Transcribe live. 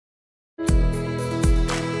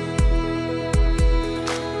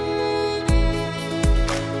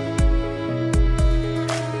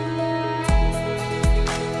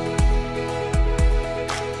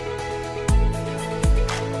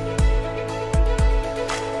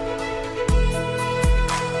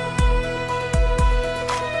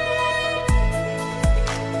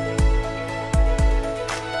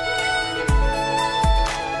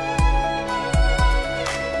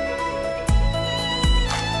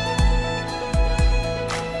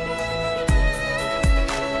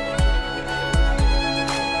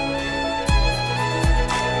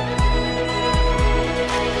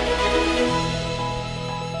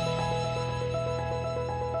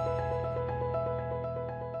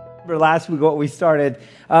Last week, what we started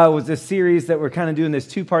was a series that we're kind of doing this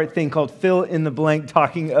two-part thing called Fill in the Blank,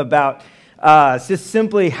 talking about just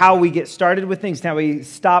simply how we get started with things, how we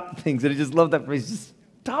stop things. And I just love that phrase, just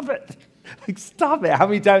stop it. Like, stop it. How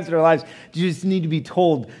many times in our lives do you just need to be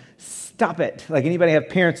told, stop it? Like, anybody have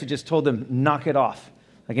parents that just told them, knock it off?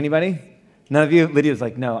 Like, anybody? None of you? Lydia's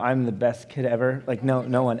like, no, I'm the best kid ever. Like,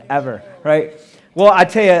 no one ever, right? Well, I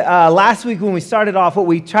tell you, last week when we started off, what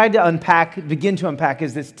we tried to begin to unpack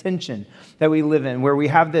is this tension that we live in, where we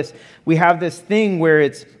have this thing where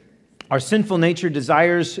it's our sinful nature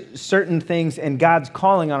desires certain things, and God's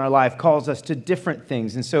calling on our life calls us to different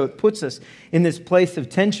things. And so it puts us in this place of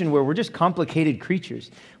tension where we're just complicated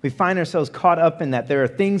creatures. We find ourselves caught up in that. There are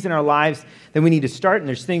things in our lives that we need to start, and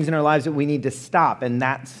there's things in our lives that we need to stop, and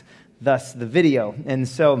that's thus the video. And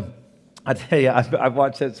so I tell you, I've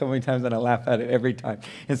watched that so many times and I laugh at it every time.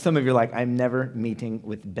 And some of you are like, I'm never meeting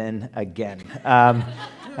with Ben again.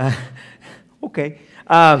 Okay.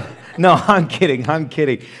 No, I'm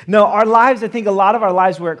kidding. No, our lives, I think a lot of our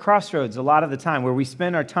lives, we're at crossroads a lot of the time where we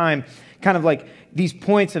spend our time kind of like these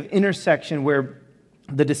points of intersection where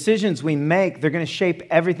the decisions we make, they're going to shape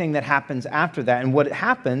everything that happens after that. And what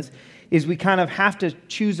happens is we kind of have to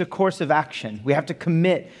choose a course of action. We have to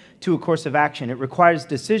commit to a course of action. It requires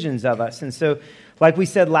decisions of us. And so, like we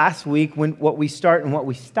said last week, when what we start and what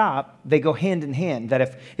we stop, they go hand in hand.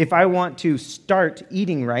 That if I want to start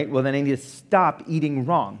eating right, well, then I need to stop eating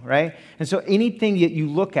wrong, right? And so anything that you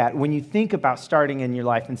look at, when you think about starting in your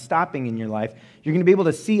life and stopping in your life, you're going to be able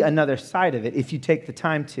to see another side of it if you take the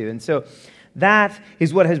time to. And so that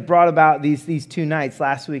is what has brought about these two nights,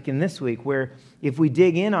 last week and this week, where if we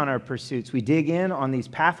dig in on our pursuits, we dig in on these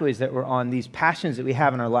pathways that we're on, these passions that we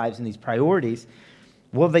have in our lives and these priorities,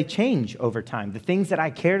 well, they change over time. The things that I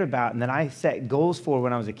cared about and that I set goals for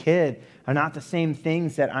when I was a kid are not the same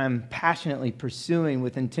things that I'm passionately pursuing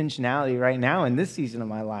with intentionality right now in this season of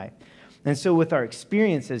my life. And so with our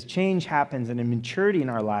experiences, change happens, and in maturity in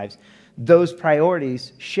our lives, those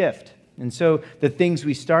priorities shift. And so the things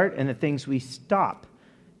we start and the things we stop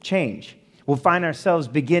change. We'll find ourselves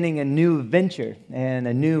beginning a new venture and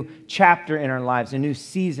a new chapter in our lives, a new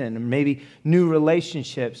season, or maybe new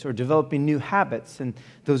relationships or developing new habits. And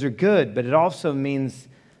those are good, but it also means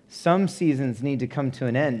some seasons need to come to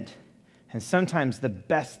an end. And sometimes the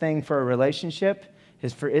best thing for a relationship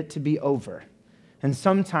is for it to be over. And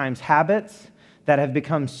sometimes habits that have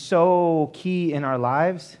become so key in our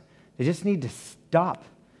lives, they just need to stop.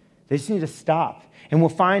 They just need to stop. And we'll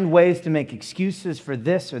find ways to make excuses for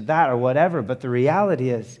this or that or whatever, but the reality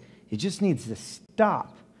is it just needs to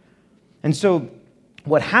stop. And so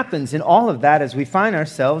what happens in all of that is we find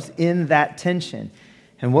ourselves in that tension.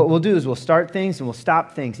 And what we'll do is we'll start things and we'll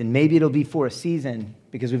stop things, and maybe it'll be for a season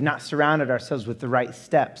because we've not surrounded ourselves with the right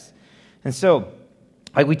steps. And so,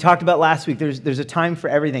 like we talked about last week, there's a time for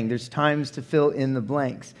everything. There's times to fill in the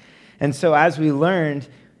blanks. And so as we learned,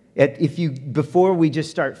 before we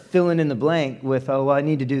just start filling in the blank with, oh, well, I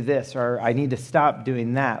need to do this or I need to stop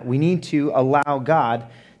doing that, we need to allow God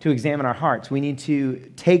to examine our hearts. We need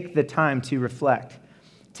to take the time to reflect,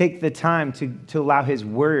 take the time to allow His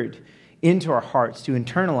Word into our hearts, to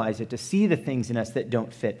internalize it, to see the things in us that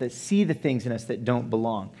don't fit, that see the things in us that don't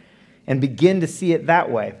belong, and begin to see it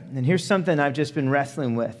that way. And here's something I've just been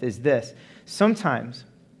wrestling with is this. Sometimes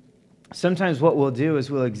what we'll do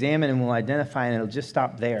is we'll examine and we'll identify, and it'll just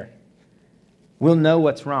stop there. We'll know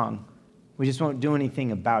what's wrong. We just won't do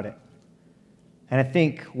anything about it. And I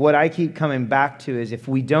think what I keep coming back to is if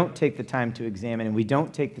we don't take the time to examine and we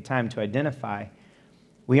don't take the time to identify,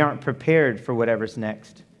 we aren't prepared for whatever's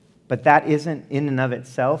next. But that isn't in and of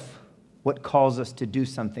itself what calls us to do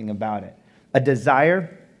something about it. A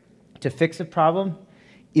desire to fix a problem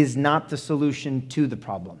is not the solution to the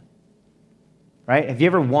problem. Right? Have you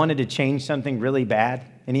ever wanted to change something really bad?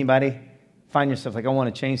 Anybody? Find yourself like, I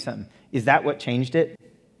want to change something. Is that what changed it?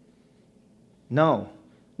 No.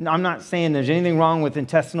 I'm not saying there's anything wrong with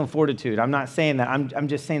intestinal fortitude. I'm not saying that. I'm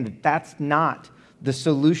just saying that that's not the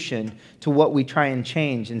solution to what we try and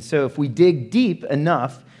change. And so if we dig deep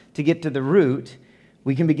enough to get to the root,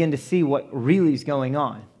 we can begin to see what really is going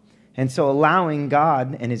on. And so allowing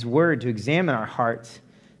God and His Word to examine our hearts,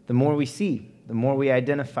 the more we see, the more we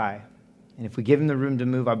identify. And if we give Him the room to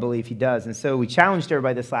move, I believe He does. And so we challenged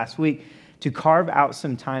everybody this last week to carve out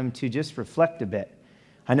some time to just reflect a bit.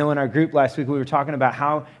 I know in our group last week we were talking about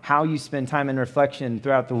how you spend time in reflection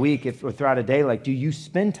throughout the week or throughout a day. Like, do you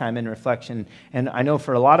spend time in reflection? And I know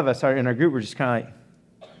for a lot of us in our group, we're just kind of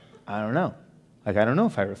like, I don't know. Like, I don't know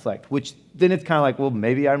if I reflect, which then it's kind of like, well,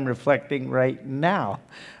 maybe I'm reflecting right now,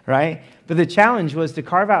 right? But the challenge was to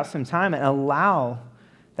carve out some time and allow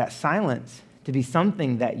that silence to be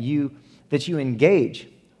something that you engage,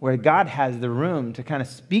 where God has the room to kind of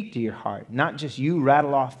speak to your heart, not just you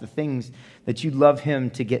rattle off the things that you'd love him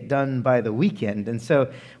to get done by the weekend. And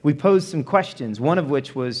so we posed some questions, one of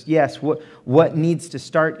which was, yes, what needs to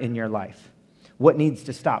start in your life? What needs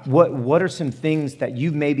to stop? What are some things that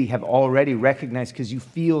you maybe have already recognized because you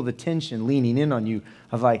feel the tension leaning in on you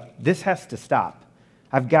of like, this has to stop.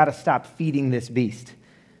 I've got to stop feeding this beast.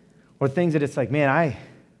 Or things that it's like, man,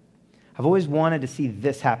 I've always wanted to see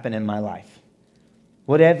this happen in my life.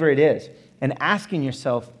 Whatever it is. And asking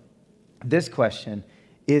yourself this question,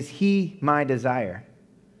 is he my desire?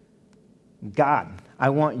 God, I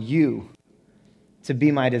want you to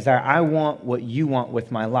be my desire. I want what you want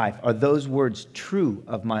with my life. Are those words true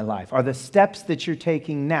of my life? Are the steps that you're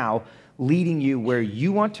taking now leading you where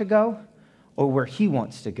you want to go or where he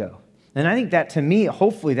wants to go? And I think that to me,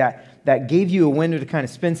 hopefully that gave you a window to kind of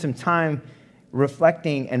spend some time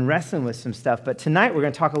reflecting and wrestling with some stuff. But tonight we're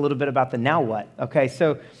going to talk a little bit about the now what. Okay,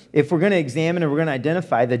 so if we're going to examine and we're going to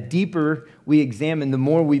identify, the deeper we examine, the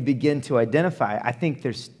more we begin to identify. I think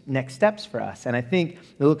there's next steps for us. And I think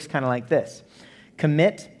it looks kind of like this.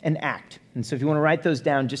 Commit and act. And so if you want to write those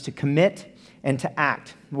down, just to commit and to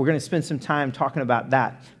act. We're going to spend some time talking about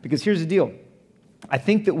that. Because here's the deal. I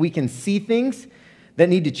think that we can see things that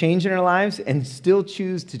need to change in our lives and still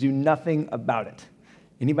choose to do nothing about it.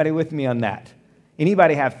 Anybody with me on that?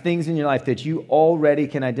 Anybody have things in your life that you already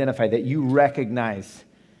can identify, that you recognize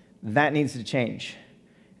that needs to change?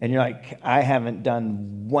 And you're like, I haven't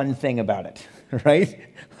done one thing about it, right?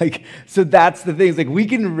 Like, so that's the thing. It's like we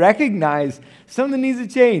can recognize something needs to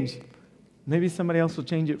change. Maybe somebody else will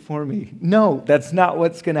change it for me. No, that's not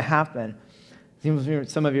what's going to happen.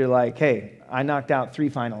 Some of you are like, hey, I knocked out 3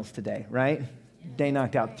 finals today, right? They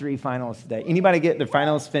knocked out 3 finals today. Anybody get their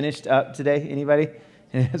finals finished up today? Anybody?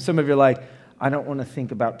 And some of you are like, I don't want to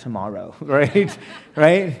think about tomorrow, right?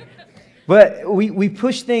 Right? But we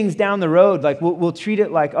push things down the road. Like we'll treat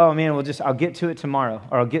it like, oh man, I'll get to it tomorrow,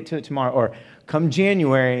 or I'll get to it tomorrow, or come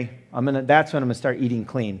January, that's when I'm gonna start eating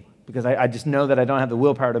clean because I just know that I don't have the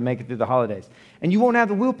willpower to make it through the holidays. And you won't have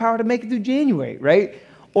the willpower to make it through January, right?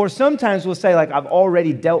 Or sometimes we'll say like, I've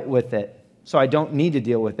already dealt with it, so I don't need to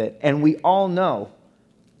deal with it. And we all know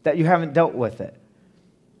that you haven't dealt with it.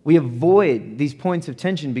 We avoid these points of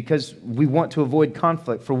tension because we want to avoid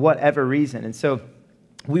conflict for whatever reason. And so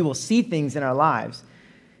we will see things in our lives.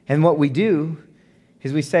 And what we do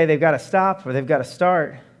is we say they've got to stop or they've got to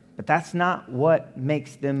start, but that's not what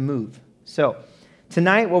makes them move. So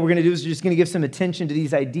tonight, what we're going to do is we're just going to give some attention to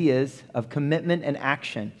these ideas of commitment and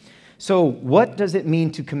action. So what does it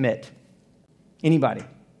mean to commit? Anybody?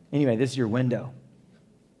 Anyway, this is your window.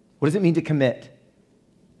 What does it mean to commit?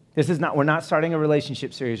 We're not starting a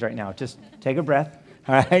relationship series right now. Just take a breath,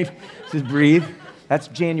 all right? Just breathe. That's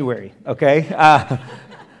January, okay?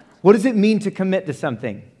 What does it mean to commit to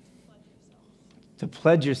something? To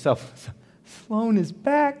pledge yourself. Sloan is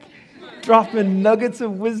back, dropping nuggets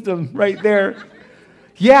of wisdom right there.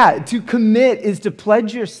 Yeah, to commit is to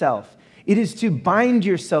pledge yourself. It is to bind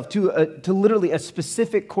yourself to literally a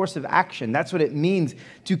specific course of action. That's what it means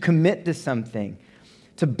to commit to something.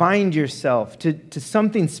 To bind yourself to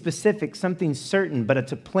something specific, something certain, but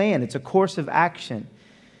it's a plan, it's a course of action.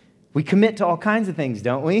 We commit to all kinds of things,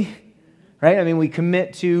 don't we? Right? I mean, we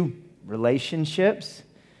commit to relationships.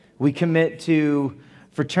 We commit to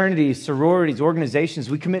fraternities, sororities, organizations.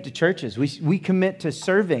 We commit to churches. We commit to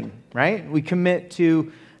serving, right? We commit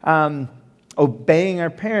to obeying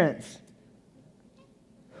our parents.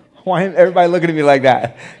 Why everybody looking at me like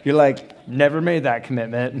that? You're like, never made that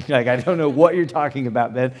commitment. Like, I don't know what you're talking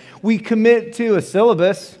about, Ben. We commit to a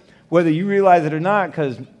syllabus, whether you realize it or not,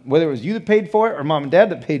 because whether it was you that paid for it or mom and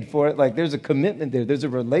dad that paid for it, like there's a commitment there. There's a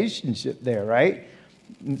relationship there, right?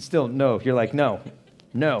 And still, no. You're like, no,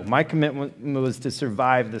 my commitment was to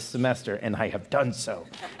survive this semester, and I have done so,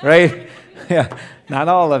 right? Yeah, not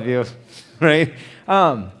all of you, right?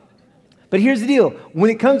 But here's the deal. When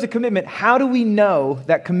it comes to commitment, how do we know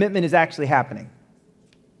that commitment is actually happening?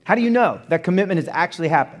 How do you know that commitment has actually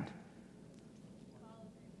happened?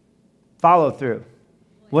 Follow through.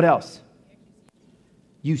 What else?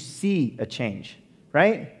 You see a change,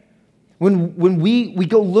 right? When we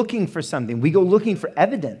go looking for something, we go looking for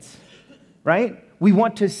evidence, right? We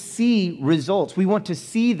want to see results. We want to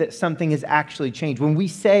see that something has actually changed. When we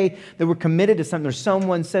say that we're committed to something or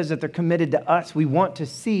someone says that they're committed to us, we want to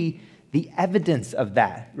see the evidence of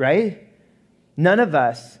that, right? None of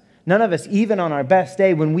us, even on our best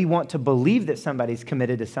day, when we want to believe that somebody's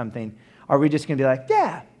committed to something, are we just going to be like,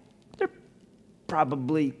 yeah, they're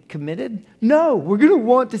probably committed? No, we're going to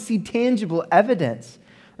want to see tangible evidence.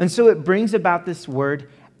 And so it brings about this word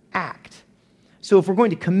act. So if we're going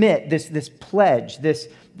to commit this pledge, this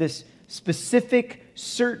specific,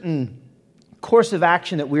 certain course of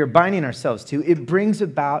action that we are binding ourselves to, it brings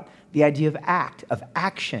about the idea of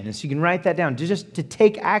action. And so you can write that down, just to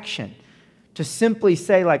take action, to simply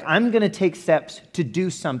say, like, I'm going to take steps to do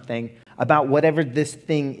something about whatever this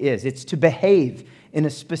thing is. It's to behave in a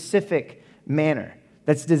specific manner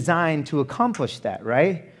that's designed to accomplish that,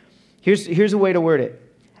 right? Here's a way to word it.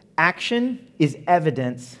 Action is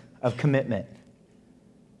evidence of commitment.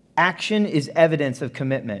 Action is evidence of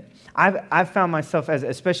commitment. I've found myself,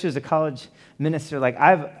 especially as a college minister, like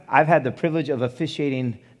I've had the privilege of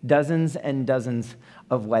officiating dozens and dozens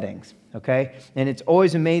of weddings, okay? And it's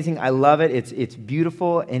always amazing. I love it. It's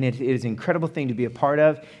beautiful, and it is an incredible thing to be a part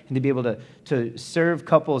of and to be able to serve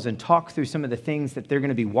couples and talk through some of the things that they're going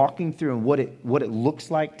to be walking through and what it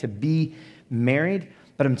looks like to be married.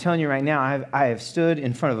 But I'm telling you right now, I have stood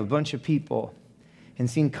in front of a bunch of people and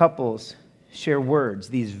seen couples share words,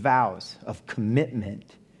 these vows of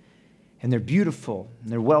commitment. And they're beautiful,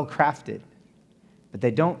 and they're well-crafted, but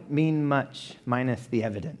they don't mean much minus the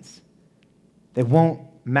evidence. They won't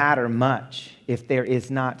matter much if there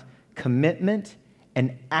is not commitment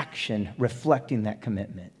and action reflecting that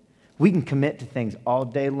commitment. We can commit to things all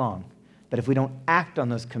day long, but if we don't act on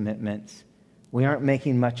those commitments, we aren't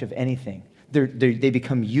making much of anything. They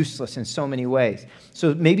become useless in so many ways.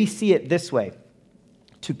 So maybe see it this way.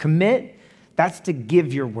 To commit, that's to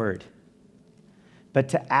give your word. But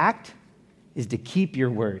to act is to keep your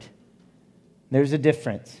word. There's a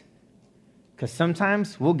difference. Because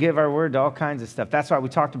sometimes we'll give our word to all kinds of stuff. That's why we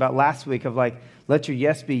talked about last week of like, let your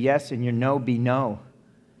yes be yes and your no be no.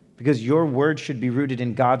 Because your word should be rooted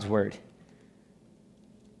in God's word.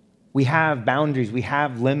 We have boundaries. We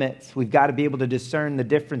have limits. We've got to be able to discern the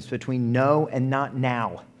difference between no and not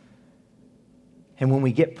now. And when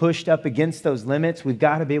we get pushed up against those limits, we've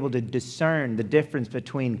got to be able to discern the difference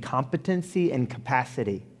between competency and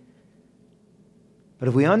capacity. But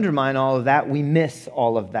if we undermine all of that, we miss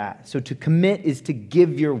all of that. So to commit is to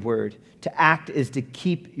give your word. To act is to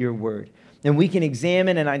keep your word. And we can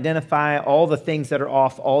examine and identify all the things that are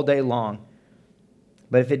off all day long.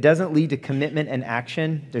 But if it doesn't lead to commitment and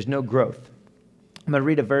action, there's no growth. I'm going to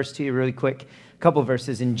read a verse to you really quick. A couple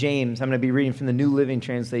verses in James. I'm going to be reading from the New Living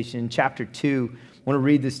Translation, chapter 2. I want to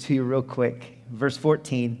read this to you real quick. Verse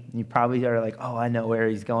 14. You probably are like, oh, I know where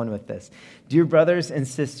he's going with this. Dear brothers and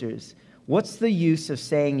sisters, what's the use of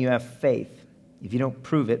saying you have faith if you don't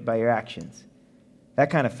prove it by your actions? That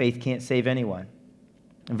kind of faith can't save anyone.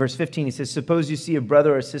 In verse 15, he says, suppose you see a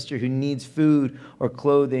brother or sister who needs food or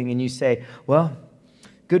clothing, and you say, well,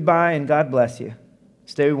 goodbye and God bless you.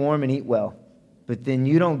 Stay warm and eat well. But then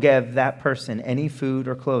you don't give that person any food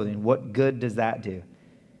or clothing. What good does that do?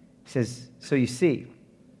 He says, so you see,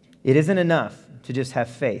 it isn't enough to just have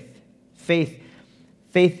faith.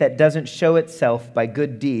 Faith that doesn't show itself by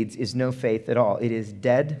good deeds is no faith at all. It is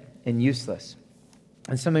dead and useless.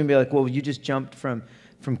 And some may be like, well, you just jumped from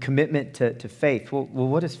commitment to faith. Well,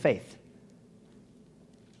 what is faith?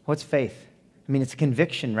 What's faith? I mean, it's a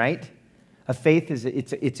conviction, right? A faith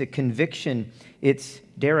it's a conviction. It's,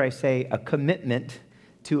 dare I say, a commitment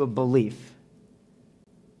to a belief.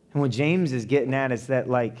 And what James is getting at is that,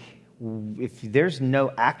 like, if there's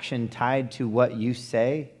no action tied to what you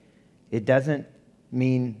say, it doesn't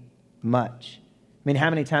mean much. I mean, how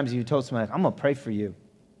many times have you told someone, like, I'm going to pray for you,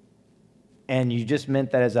 and you just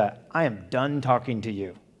meant that as I am done talking to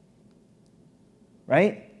you,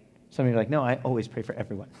 right? Some of you are like, no, I always pray for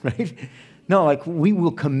everyone, right? No, like, we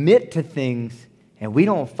will commit to things, and we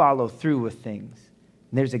don't follow through with things.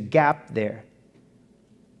 And there's a gap there.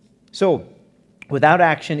 So, without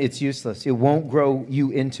action, it's useless. It won't grow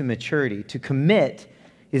you into maturity. To commit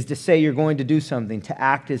is to say you're going to do something. To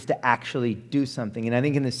act is to actually do something. And I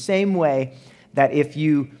think in the same way that if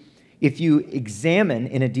you examine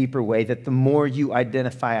in a deeper way, that the more you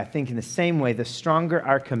identify, I think in the same way, the stronger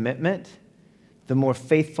our commitment, the more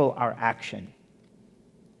faithful our action.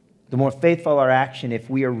 The more faithful our action if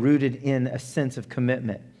we are rooted in a sense of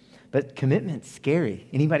commitment. But commitment's scary.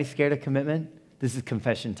 Anybody scared of commitment? This is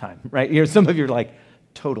confession time, right? Some of you are like,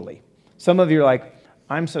 totally. Some of you are like,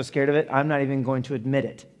 I'm so scared of it, I'm not even going to admit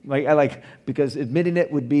it. Because admitting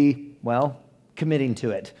it would be, well, committing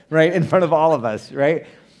to it, right? In front of all of us, right?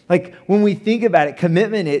 Like, when we think about it,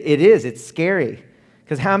 commitment, it's scary.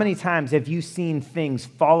 Because how many times have you seen things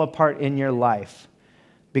fall apart in your life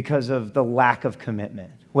because of the lack of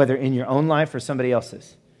commitment, whether in your own life or somebody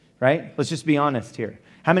else's, right? Let's just be honest here.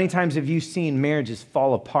 How many times have you seen marriages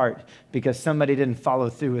fall apart because somebody didn't follow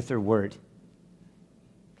through with their word?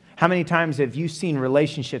 How many times have you seen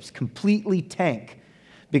relationships completely tank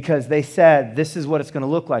because they said, this is what it's going to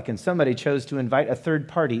look like, and somebody chose to invite a third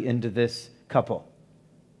party into this couple.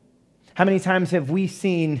 How many times have we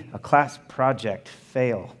seen a class project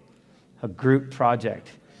fail, a group project?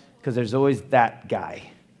 Because there's always that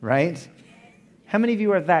guy, right? How many of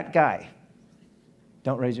you are that guy?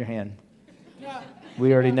 Don't raise your hand.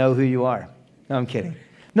 We already know who you are. No, I'm kidding.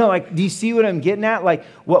 No, like, do you see what I'm getting at? Like,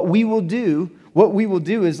 what we will do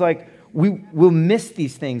is like, we'll miss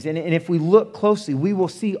these things. And if we look closely, we will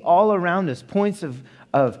see all around us points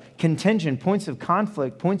of contention, points of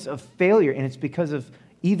conflict, points of failure. And it's because of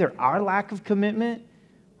either our lack of commitment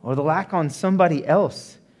or the lack on somebody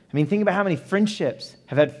else. I mean, think about how many friendships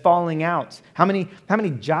have had falling outs. How many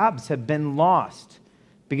jobs have been lost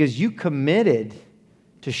because you committed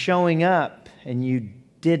to showing up and you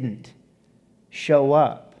didn't show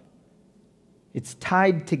up. It's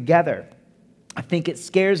tied together. I think it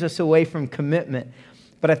scares us away from commitment.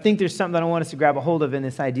 But I think there's something that I want us to grab a hold of in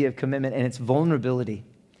this idea of commitment, and it's vulnerability.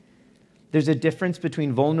 There's a difference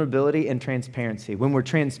between vulnerability and transparency. When we're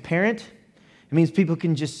transparent, it means people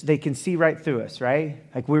can see right through us, right?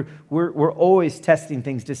 Like we're always testing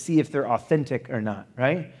things to see if they're authentic or not,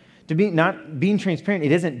 right? Not being transparent,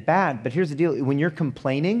 it isn't bad, but here's the deal. When you're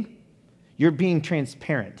complaining, you're being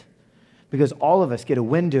transparent because all of us get a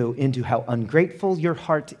window into how ungrateful your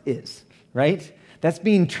heart is, right? That's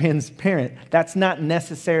being transparent. That's not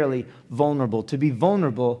necessarily vulnerable. To be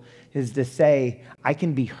vulnerable is to say, I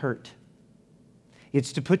can be hurt.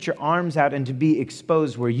 It's to put your arms out and to be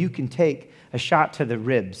exposed where you can take a shot to the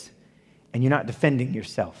ribs and you're not defending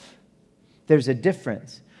yourself. There's a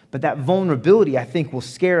difference. But that vulnerability, I think, will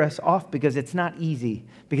scare us off because it's not easy,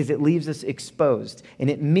 because it leaves us exposed. And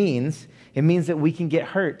it means that we can get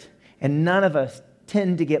hurt. And none of us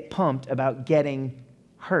tend to get pumped about getting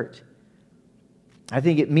hurt. I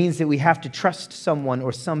think it means that we have to trust someone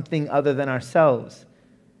or something other than ourselves.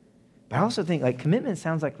 But I also think, like, commitment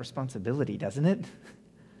sounds like responsibility, doesn't it?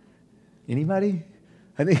 Anybody?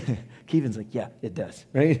 I think Keevan's like, yeah, it does,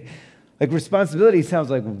 right? Like, responsibility sounds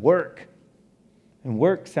like work. And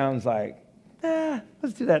work sounds like,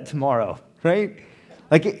 let's do that tomorrow, right?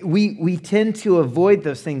 Like, we tend to avoid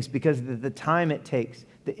those things because of the time it takes,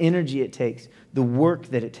 the energy it takes, the work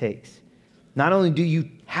that it takes. Not only do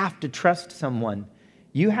you have to trust someone,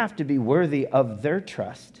 you have to be worthy of their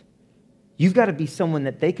trust. You've got to be someone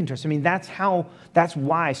that they can trust. I mean, that's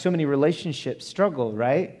why so many relationships struggle,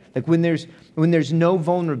 right? Like when there's no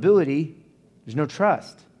vulnerability, there's no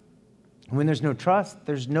trust. And when there's no trust,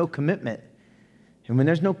 there's no commitment. And when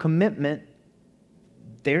there's no commitment,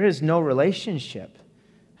 there is no relationship.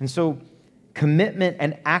 And so commitment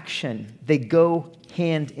and action, they go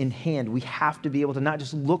hand in hand. We have to be able to not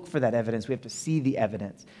just look for that evidence, we have to see the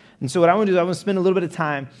evidence. And so what I want to do is I want to spend a little bit of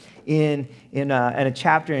time in a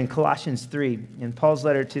chapter in Colossians 3, in Paul's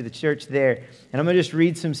letter to the church there. And I'm going to just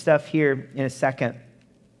read some stuff here in a second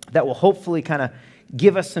that will hopefully kind of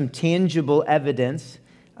give us some tangible evidence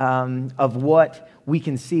of what we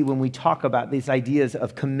can see when we talk about these ideas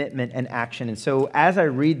of commitment and action. And so as I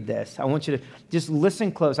read this, I want you to just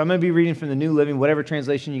listen close. I'm going to be reading from the New Living, whatever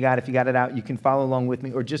translation you got. If you got it out, you can follow along with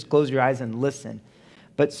me, or just close your eyes and listen.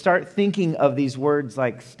 But start thinking of these words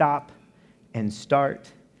like stop and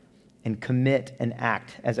start and commit and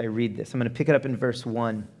act as I read this. I'm going to pick it up in verse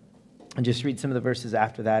 1 and just read some of the verses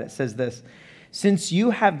after that. It says this: since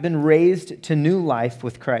you have been raised to new life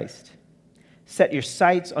with Christ, set your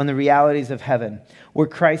sights on the realities of heaven, where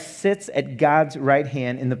Christ sits at God's right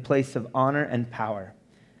hand in the place of honor and power.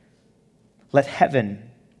 Let heaven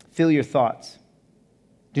fill your thoughts.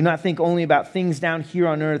 Do not think only about things down here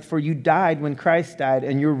on earth, for you died when Christ died,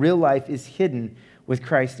 and your real life is hidden with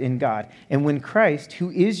Christ in God. And when Christ, who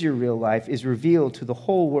is your real life, is revealed to the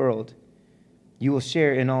whole world, you will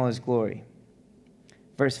share in all his glory.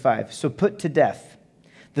 Verse 5, so put to death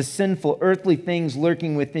the sinful earthly things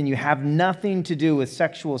lurking within you. Have nothing to do with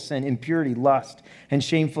sexual sin, impurity, lust, and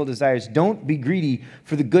shameful desires. Don't be greedy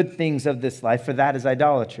for the good things of this life, for that is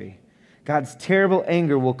idolatry. God's terrible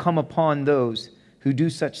anger will come upon those who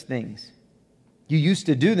do such things. You used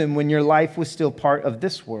to do them when your life was still part of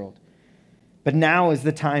this world. But now is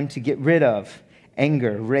the time to get rid of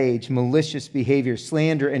anger, rage, malicious behavior,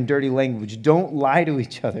 slander, and dirty language. Don't lie to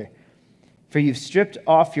each other, for you've stripped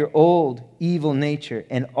off your old evil nature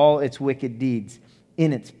and all its wicked deeds.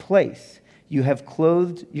 In its place, you have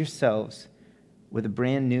clothed yourselves with a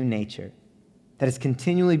brand new nature that is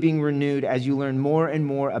continually being renewed as you learn more and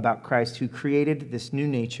more about Christ, who created this new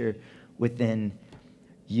nature within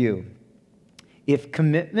you. If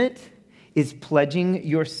commitment is pledging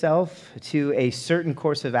yourself to a certain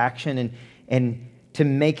course of action and to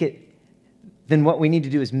make it then what we need to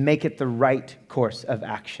do is make it the right course of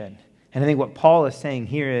action. And I think what Paul is saying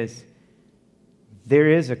here is,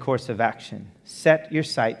 there is a course of action. Set your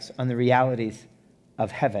sights on the realities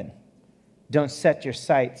of heaven. Don't set your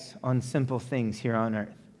sights on simple things here on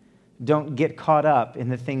earth. Don't get caught up in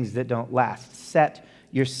the things that don't last. Set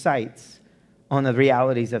your sights on the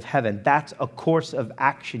realities of heaven. That's a course of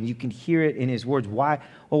action. You can hear it in his words. Why?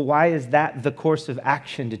 Well, why is that the course of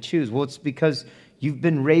action to choose? Well, it's because you've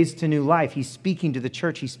been raised to new life. He's speaking to the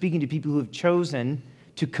church. He's speaking to people who have chosen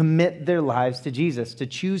to commit their lives to Jesus, to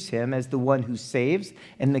choose him as the one who saves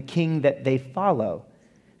and the king that they follow.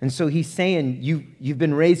 And so he's saying, you've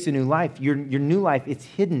been raised to new life. Your new life, it's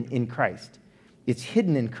hidden in Christ. It's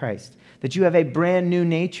hidden in Christ. That you have a brand new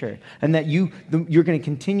nature and that you're going to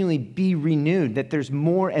continually be renewed, that there's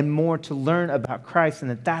more and more to learn about Christ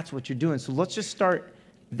and that that's what you're doing. So let's just start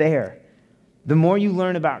there. The more you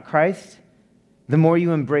learn about Christ, the more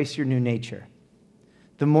you embrace your new nature.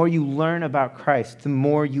 The more you learn about Christ, the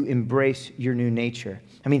more you embrace your new nature.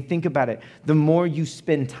 I mean, think about it. The more you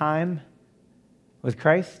spend time with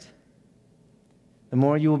Christ, the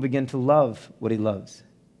more you will begin to love what he loves.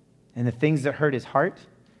 And the things that hurt his heart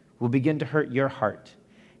will begin to hurt your heart.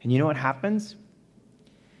 And you know what happens?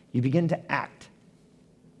 You begin to act,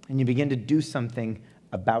 and you begin to do something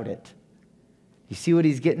about it. You see what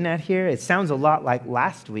he's getting at here? It sounds a lot like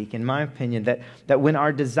last week, in my opinion, that when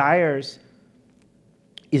our desires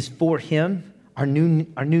is for him, our new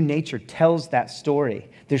nature tells that story.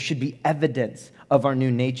 There should be evidence of our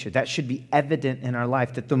new nature. That should be evident in our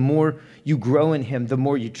life, that the more you grow in him, the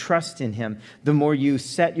more you trust in him, the more you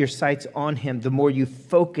set your sights on him, the more you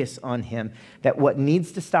focus on him, that what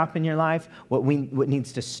needs to stop in your life, what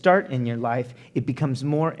needs to start in your life, it becomes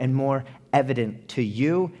more and more evident to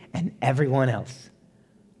you and everyone else.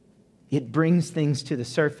 It brings things to the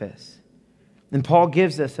surface. And Paul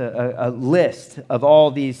gives us a list of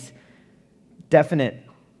all these definite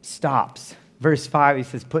stops. Verse 5, he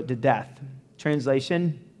says, put to death.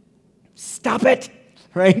 Translation, stop it,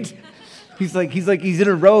 right? He's in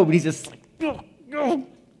a robe, and he's just like,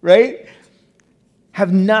 right?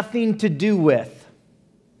 Have nothing to do with.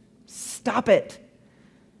 Stop it.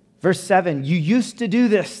 Verse 7, you used to do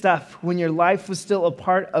this stuff when your life was still a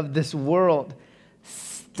part of this world.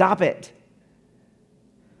 Stop it.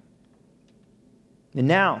 And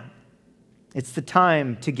now, it's the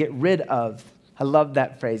time to get rid of. I love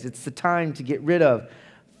that phrase. It's the time to get rid of.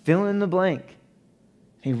 Fill in the blank.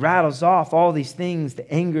 He rattles off all these things,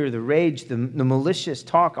 the anger, the rage, the malicious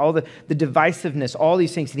talk, all the divisiveness, all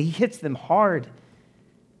these things. And he hits them hard. And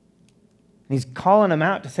he's calling them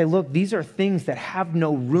out to say, look, these are things that have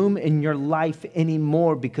no room in your life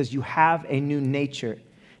anymore because you have a new nature.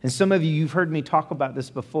 And some of you, you've heard me talk about this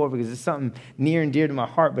before because it's something near and dear to my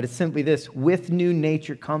heart, but it's simply this: with new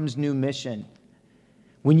nature comes new mission.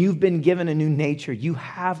 When you've been given a new nature, you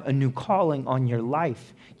have a new calling on your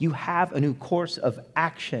life. You have a new course of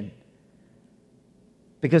action.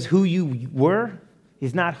 Because who you were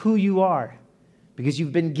is not who you are, because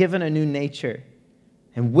you've been given a new nature.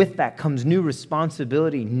 And with that comes new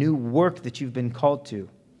responsibility, new work that you've been called to.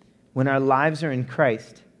 When our lives are in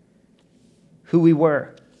Christ, who we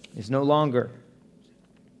were is no longer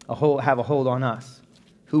have a hold on us.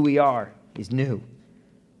 Who we are is new.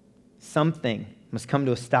 Something must come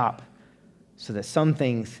to a stop so that some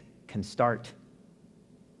things can start.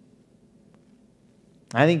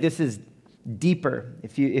 I think this is deeper.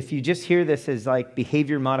 If you just hear this as like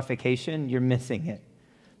behavior modification, you're missing it.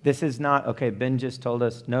 This is not, okay, Ben just told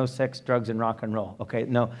us no sex, drugs, and rock and roll. Okay,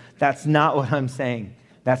 no, that's not what I'm saying.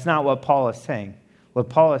 That's not what Paul is saying. What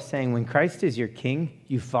Paul is saying, when Christ is your king,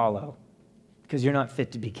 you follow because you're not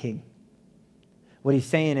fit to be king. What he's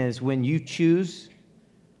saying is when you choose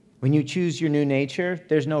your new nature,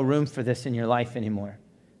 there's no room for this in your life anymore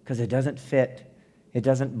because it doesn't fit. It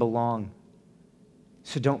doesn't belong.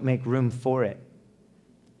 So don't make room for it.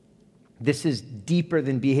 This is deeper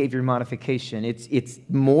than behavior modification. It's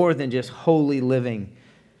more than just holy living.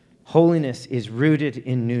 Holiness is rooted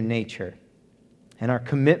in new nature. And our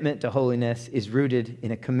commitment to holiness is rooted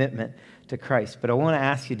in a commitment to Christ. But I want to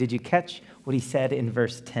ask you, did you catch what he said in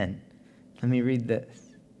verse 10? Let me read this.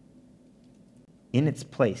 In its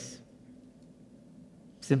place.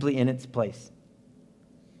 Simply in its place.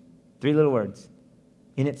 3 little words.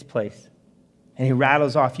 In its place. And he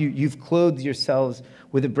rattles off, you've clothed yourselves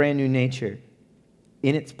with a brand new nature.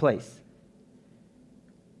 In its place.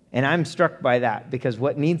 And I'm struck by that because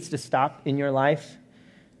what needs to stop in your life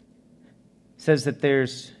says that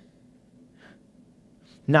there's,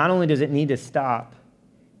 not only does it need to stop,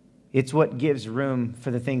 it's what gives room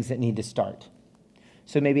for the things that need to start.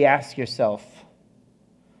 So maybe ask yourself,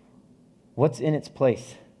 What's in its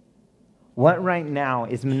place? What right now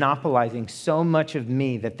is monopolizing so much of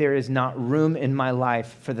me that there is not room in my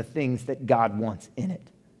life for the things that God wants in it?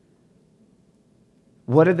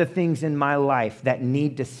 What are the things in my life that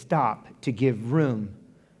need to stop to give room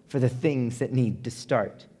for the things that need to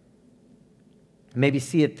start? Maybe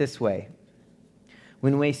see it this way.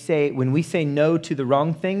 When we say no to the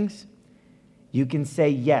wrong things, you can say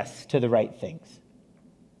yes to the right things.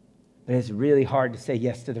 But it's really hard to say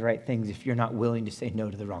yes to the right things if you're not willing to say no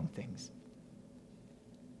to the wrong things.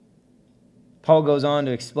 Paul goes on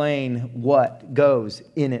to explain what goes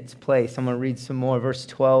in its place. I'm going to read some more, verse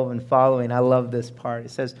 12 and following. I love this part. It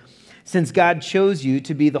says, since God chose you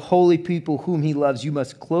to be the holy people whom he loves, you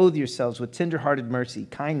must clothe yourselves with tenderhearted mercy,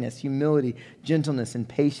 kindness, humility, gentleness, and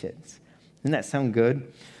patience. Doesn't that sound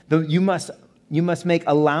good? Though you must make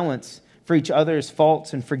allowance for each other's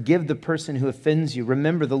faults and forgive the person who offends you.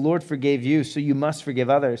 Remember, the Lord forgave you, so you must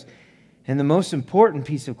forgive others. And the most important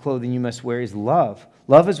piece of clothing you must wear is love.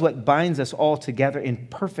 Love is what binds us all together in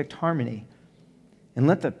perfect harmony. And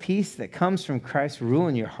let the peace that comes from Christ rule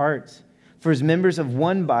in your hearts. For as members of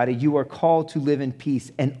one body, you are called to live in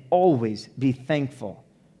peace and always be thankful.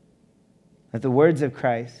 Let the words of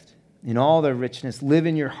Christ, in all their richness, live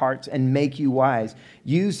in your hearts and make you wise.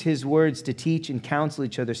 Use his words to teach and counsel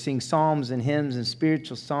each other. Sing psalms and hymns and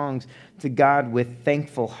spiritual songs to God with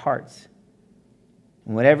thankful hearts.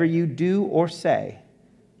 And whatever you do or say,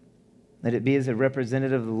 let it be as a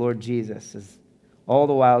representative of the Lord Jesus, as all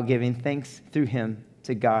the while giving thanks through him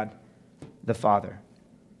to God the Father.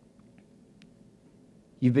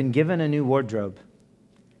 You've been given a new wardrobe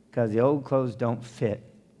because the old clothes don't fit.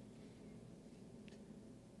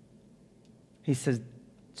 He says,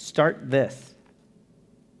 start this.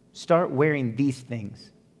 Start wearing these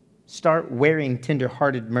things. Start wearing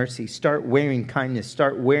tender-hearted mercy. Start wearing kindness.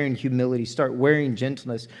 Start wearing humility. Start wearing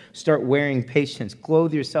gentleness. Start wearing patience.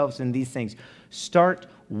 Clothe yourselves in these things. Start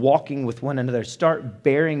walking with one another. Start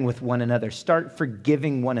bearing with one another. Start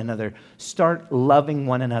forgiving one another. Start loving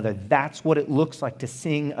one another. That's what it looks like to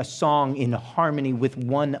sing a song in harmony with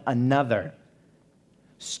one another.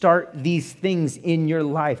 Start these things in your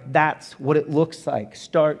life. That's what it looks like.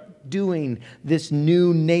 Start doing this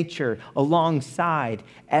new nature alongside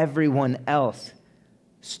everyone else.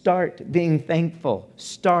 Start being thankful.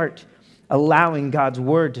 Start allowing God's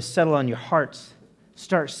word to settle on your hearts.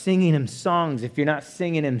 Start singing him songs if you're not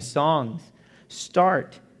singing him songs.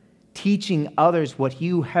 Start teaching others what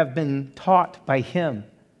you have been taught by him.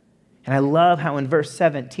 And I love how in verse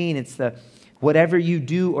 17 it's the whatever you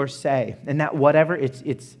do or say. And that whatever,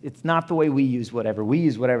 it's not the way we use whatever. We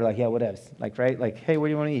use whatever like, yeah, whatevs. Like, right? Like, hey, where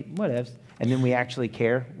do you want to eat? Whatevs. And then we actually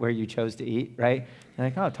care where you chose to eat, right? And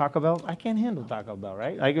like, oh, Taco Bell? I can't handle Taco Bell,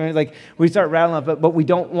 right? Like we start rattling up, but we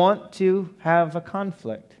don't want to have a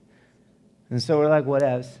conflict. And so we're like,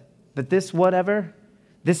 whatevs. But this whatever,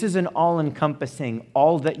 this is an all-encompassing,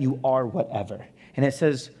 all that you are whatever. And it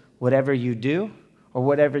says, whatever you do or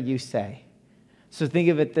whatever you say. So think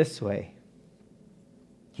of it this way.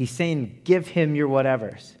 He's saying, give him your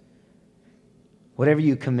whatevers. Whatever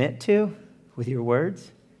you commit to with your words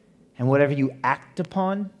and whatever you act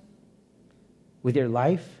upon with your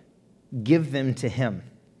life, give them to him.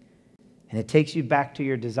 And it takes you back to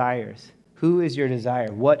your desires. Who is your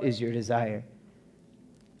desire? What is your desire?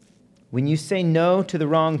 When you say no to the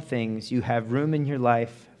wrong things, you have room in your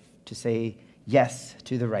life to say yes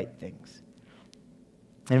to the right things.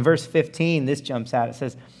 In verse 15, this jumps out. It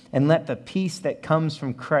says, and let the peace that comes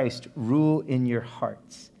from Christ rule in your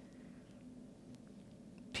hearts.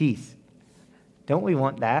 Peace. Don't we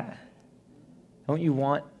want that? Don't you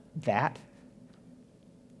want that?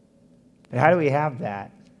 But how do we have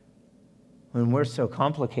that when we're so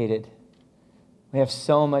complicated? We have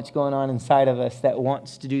so much going on inside of us that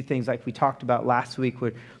wants to do things like we talked about last week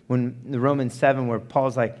when the Romans 7, where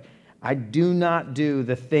Paul's like, I do not do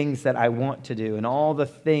the things that I want to do, and all the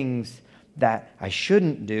things that I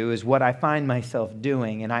shouldn't do is what I find myself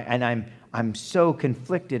doing, and I'm so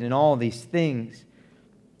conflicted in all these things.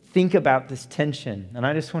 Think about this tension, and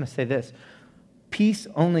I just want to say this. Peace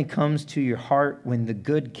only comes to your heart when the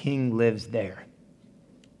good king lives there.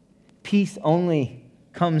 Peace only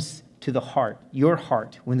comes to the heart, your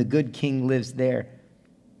heart, when the good king lives there.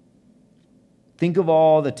 Think of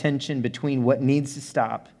all the tension between what needs to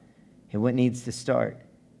stop and what needs to start.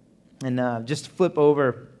 And just flip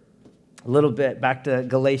over a little bit back to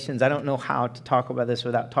Galatians. I don't know how to talk about this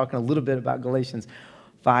without talking a little bit about Galatians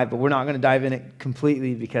 5, but we're not going to dive in it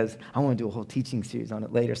completely because I want to do a whole teaching series on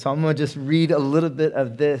it later. So I'm going to just read a little bit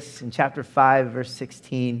of this in chapter 5, verse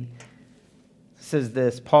 16. says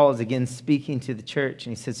this. Paul is again speaking to the church,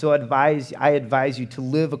 and he says, so I advise you to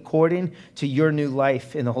live according to your new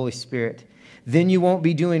life in the Holy Spirit. Then you won't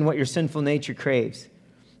be doing what your sinful nature craves.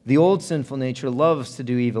 The old sinful nature loves to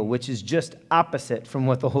do evil, which is just opposite from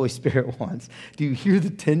what the Holy Spirit wants. Do you hear the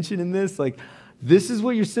tension in this? Like, this is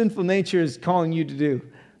what your sinful nature is calling you to do.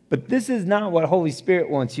 But this is not what Holy Spirit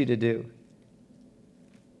wants you to do.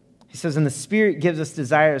 He says, and the Spirit gives us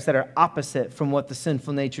desires that are opposite from what the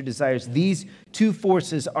sinful nature desires. These two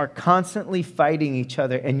forces are constantly fighting each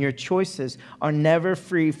other, and your choices are never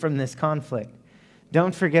free from this conflict.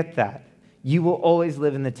 Don't forget that. You will always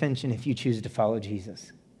live in the tension if you choose to follow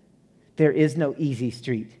Jesus. There is no easy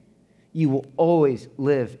street. You will always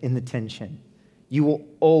live in the tension. You will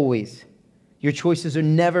always. Your choices are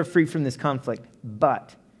never free from this conflict.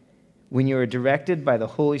 But when you are directed by the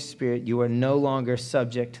Holy Spirit, you are no longer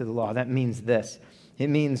subject to the law. That means this. It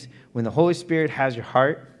means when the Holy Spirit has your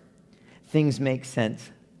heart, things make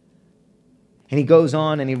sense. And he goes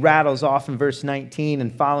on and he rattles off in verse 19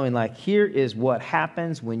 and following, like, here is what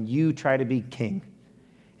happens when you try to be king.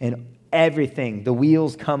 And everything, the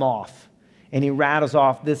wheels come off. And he rattles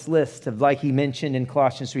off this list of, like he mentioned in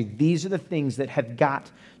Colossians 3, these are the things that have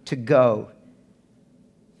got to go.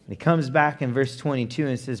 And he comes back in verse 22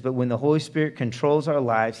 and says, but when the Holy Spirit controls our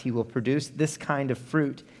lives, he will produce this kind of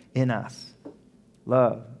fruit in us.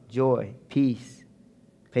 Love, joy, peace,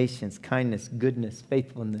 patience, kindness, goodness,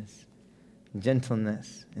 faithfulness,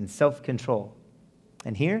 gentleness, and self-control.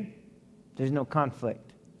 And here, there's no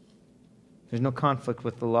conflict. There's no conflict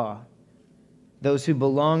with the law. Those who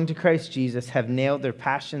belong to Christ Jesus have nailed their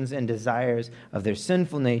passions and desires of their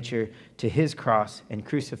sinful nature to his cross and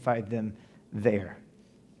crucified them there.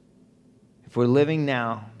 If we're living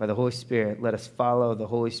now by the Holy Spirit, let us follow the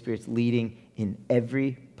Holy Spirit's leading in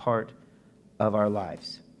every part of our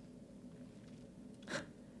lives.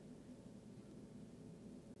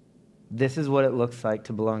 This is what it looks like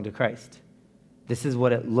to belong to Christ. This is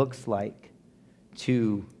what it looks like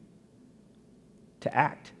to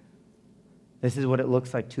act. This is what it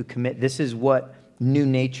looks like to commit. This is what new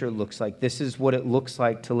nature looks like. This is what it looks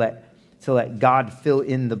like to let God fill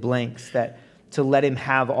in the blanks, to let him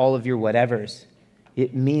have all of your whatevers.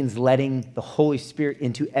 It means letting the Holy Spirit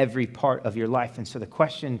into every part of your life. And so the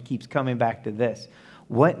question keeps coming back to this.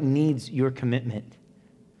 What needs your commitment?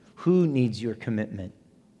 Who needs your commitment?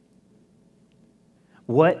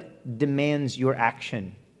 What demands your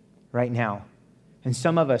action right now? And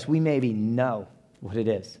some of us, we maybe know what it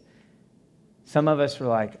is. Some of us are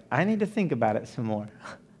like, I need to think about it some more.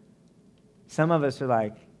 Some of us are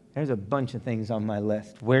like, there's a bunch of things on my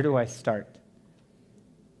list. Where do I start?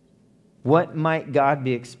 What might God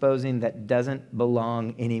be exposing that doesn't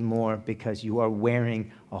belong anymore because you are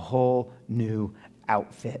wearing a whole new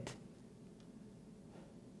outfit?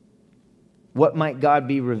 What might God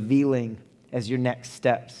be revealing as your next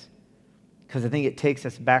steps? Because I think it takes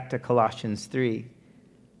us back to Colossians 3.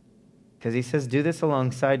 Because he says, do this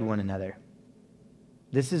alongside one another.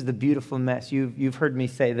 This is the beautiful mess. You've heard me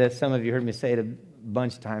say this. Some of you heard me say it a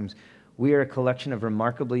bunch of times. We are a collection of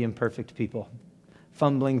remarkably imperfect people,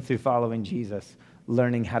 fumbling through following Jesus,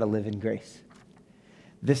 learning how to live in grace.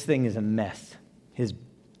 This thing is a mess. His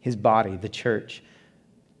body, the church.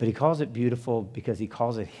 But he calls it beautiful because he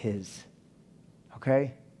calls it his.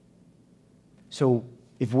 Okay? So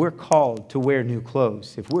if we're called to wear new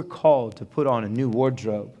clothes, if we're called to put on a new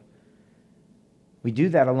wardrobe, we do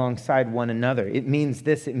that alongside one another. It means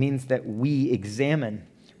this. It means that we examine,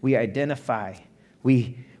 we identify,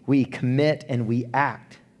 we commit, and we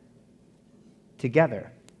act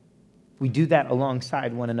together. We do that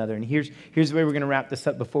alongside one another. And here's the way we're going to wrap this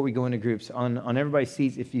up before we go into groups. On everybody's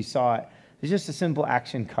seats, if you saw it, there's just a simple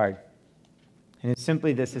action card. And it's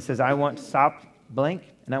simply this. It says, I want to stop blank,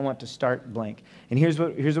 and I want to start blank. And here's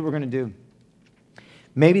what we're going to do.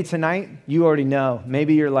 Maybe tonight, you already know.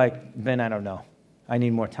 Maybe you're like, Ben, I don't know. I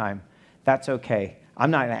need more time. That's okay.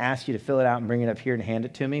 I'm not going to ask you to fill it out and bring it up here and hand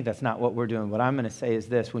it to me. That's not what we're doing. What I'm going to say is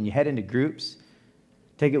this. When you head into groups,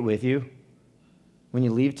 take it with you. When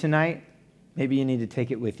you leave tonight, maybe you need to take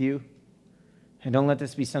it with you. And don't let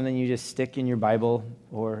this be something you just stick in your Bible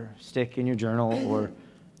or stick in your journal or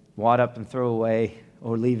wad up and throw away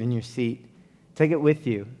or leave in your seat. Take it with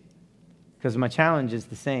you, because my challenge is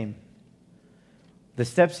the same. The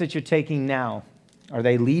steps that you're taking now, are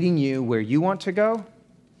they leading you where you want to go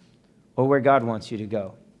or where God wants you to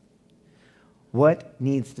go? What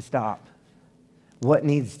needs to stop? What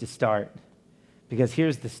needs to start? Because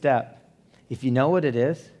here's the step. If you know what it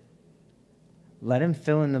is, let him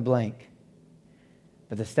fill in the blank.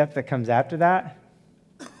 But the step that comes after that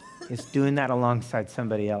is doing that alongside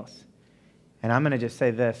somebody else. And I'm going to just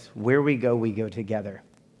say this, where we go together,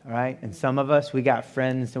 all right? And some of us, we got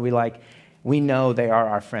friends that we know they are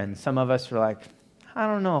our friends. Some of us are like, I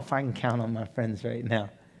don't know if I can count on my friends right now.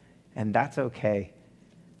 And that's okay.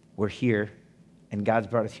 We're here, and God's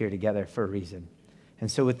brought us here together for a reason. And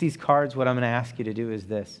so with these cards, what I'm going to ask you to do is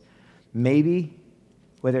this. Maybe,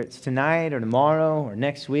 whether it's tonight or tomorrow or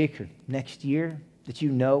next week or next year, that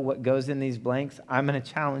you know what goes in these blanks, I'm going to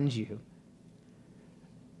challenge you.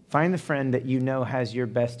 Find the friend that you know has your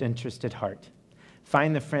best interest at heart.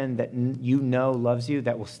 Find the friend that you know loves you,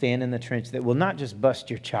 that will stand in the trench, that will not just bust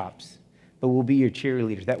your chops, but will be your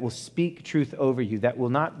cheerleader, that will speak truth over you, that will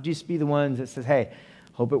not just be the ones that says, hey,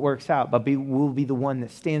 hope it works out, but will be the one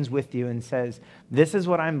that stands with you and says, this is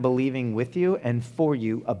what I'm believing with you and for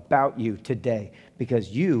you about you today, because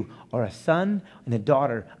you are a son and a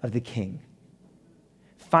daughter of the King.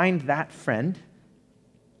 Find that friend,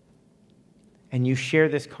 and you share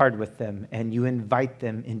this card with them, and you invite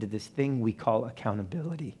them into this thing we call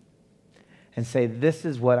accountability, and say, this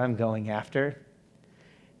is what I'm going after.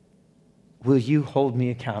 Will you hold me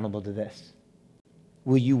accountable to this?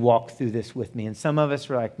 Will you walk through this with me? And some of us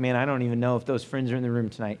are like, man, I don't even know if those friends are in the room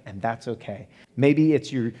tonight, and that's okay. Maybe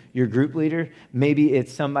it's your group leader. Maybe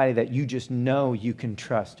it's somebody that you just know you can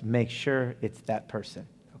trust. Make sure it's that person,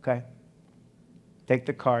 okay? Take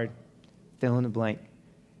the card, fill in the blank,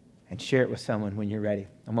 and share it with someone when you're ready.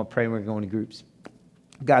 I'm going to pray and we're going to groups.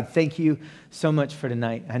 God, thank you so much for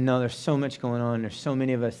tonight. I know there's so much going on. There's so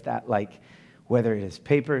many of us that whether it is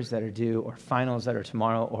papers that are due or finals that are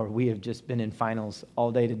tomorrow, or we have just been in finals all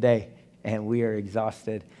day today and we are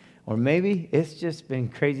exhausted. Or maybe it's just been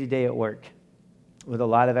a crazy day at work with a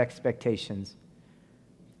lot of expectations.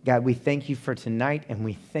 God, we thank you for tonight, and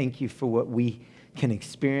we thank you for what we can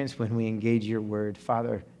experience when we engage your word.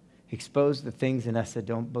 Father, expose the things in us that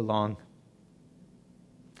don't belong.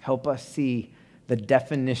 Help us see the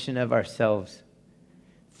definition of ourselves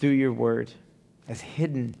through your word as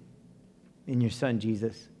hidden in your son,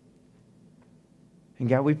 Jesus. And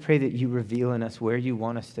God, we pray that you reveal in us where you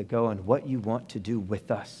want us to go and what you want to do with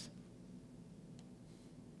us.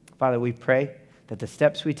 Father, we pray that the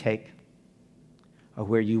steps we take are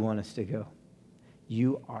where you want us to go.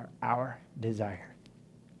 You are our desire.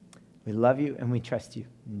 We love you and we trust you.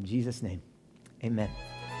 In Jesus' name,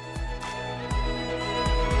 amen.